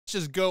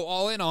just go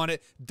all in on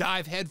it,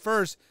 dive head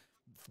first.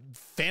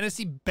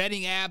 Fantasy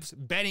betting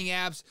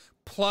apps,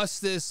 plus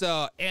this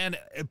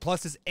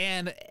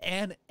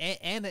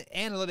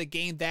analytic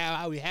game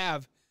that we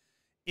have.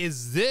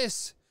 Is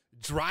this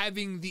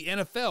driving the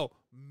NFL,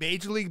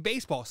 Major League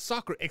Baseball,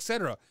 soccer,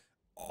 etc.?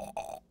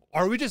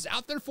 Are we just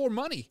out there for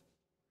money?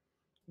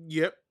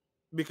 Yep,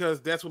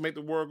 because that's what makes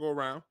the world go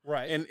around.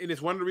 Right. And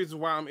it's one of the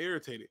reasons why I'm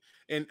irritated.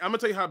 And I'm going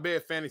to tell you how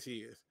bad fantasy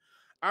is.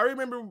 I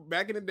remember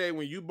back in the day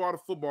when you bought a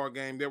football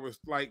game, there was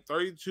like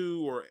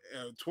 32 or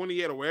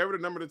 28 or whatever the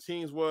number of the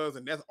teams was,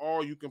 and that's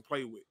all you can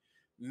play with.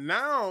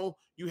 Now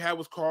you have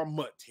what's called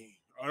MUT Team.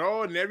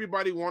 And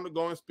everybody want to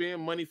go and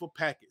spend money for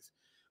packets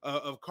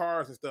of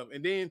cars and stuff.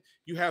 And then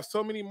you have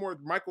so many more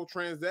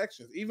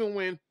microtransactions. Even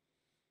when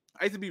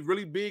I used to be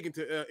really big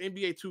into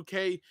NBA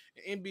 2K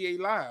and NBA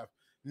Live.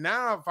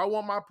 Now, if I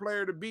want my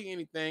player to be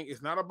anything,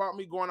 it's not about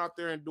me going out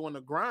there and doing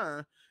the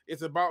grind.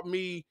 It's about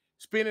me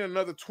spending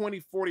another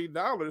 $20,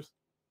 $40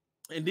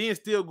 and then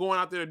still going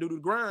out there to do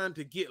the grind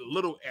to get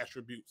little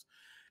attributes.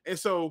 And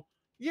so,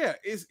 yeah,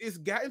 it's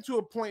gotten to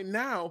a point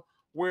now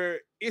where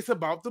it's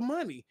about the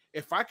money.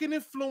 If I can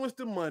influence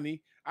the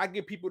money, I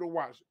get people to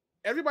watch.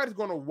 Everybody's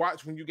going to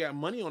watch when you got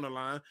money on the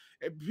line.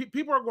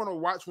 People are going to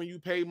watch when you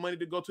pay money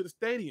to go to the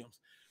stadiums.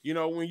 You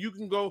know, when you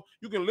can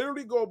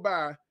literally go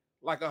buy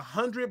like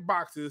 100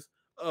 boxes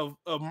of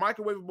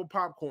microwavable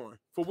popcorn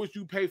for which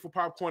you pay for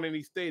popcorn in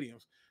these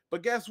stadiums.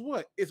 But guess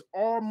what? It's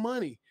all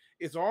money.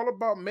 It's all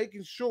about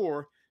making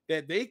sure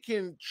that they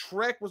can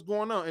track what's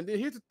going on. And then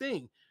here's the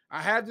thing.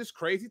 I have this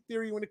crazy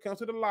theory when it comes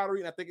to the lottery,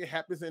 and I think it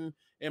happens in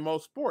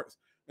most sports.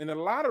 In the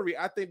lottery,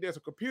 I think there's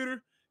a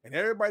computer, and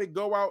everybody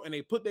go out and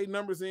they put their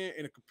numbers in,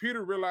 and the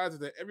computer realizes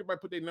that everybody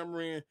put their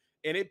number in,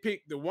 and it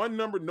picked the one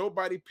number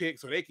nobody picked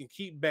so they can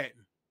keep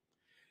betting.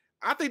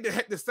 I think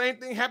that the same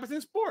thing happens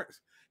in sports.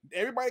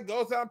 Everybody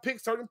goes out and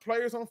picks certain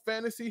players on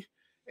fantasy,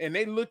 and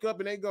they look up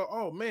and they go,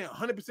 oh, man,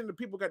 100% of the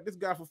people got this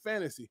guy for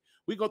fantasy.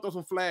 We go throw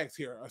some flags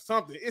here or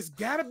something. It's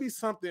got to be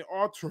something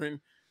altering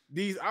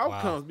these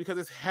outcomes because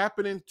it's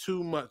happening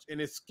too much,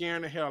 and it's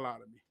scaring the hell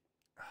out of me.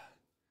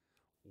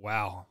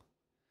 Wow.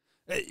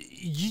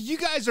 You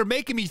guys are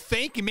making me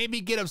think and made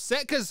me get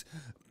upset because,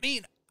 I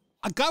mean,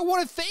 I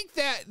want to think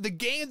that the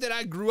game that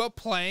I grew up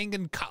playing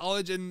in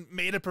college and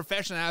made a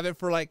profession out of it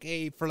for like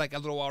a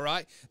little while,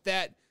 right?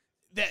 That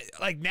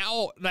now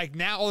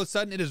all of a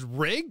sudden it is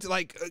rigged.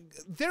 Like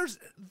there's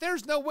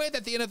no way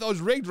that the NFL is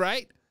rigged,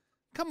 right?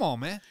 Come on,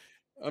 man.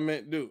 I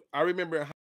mean, dude, I remember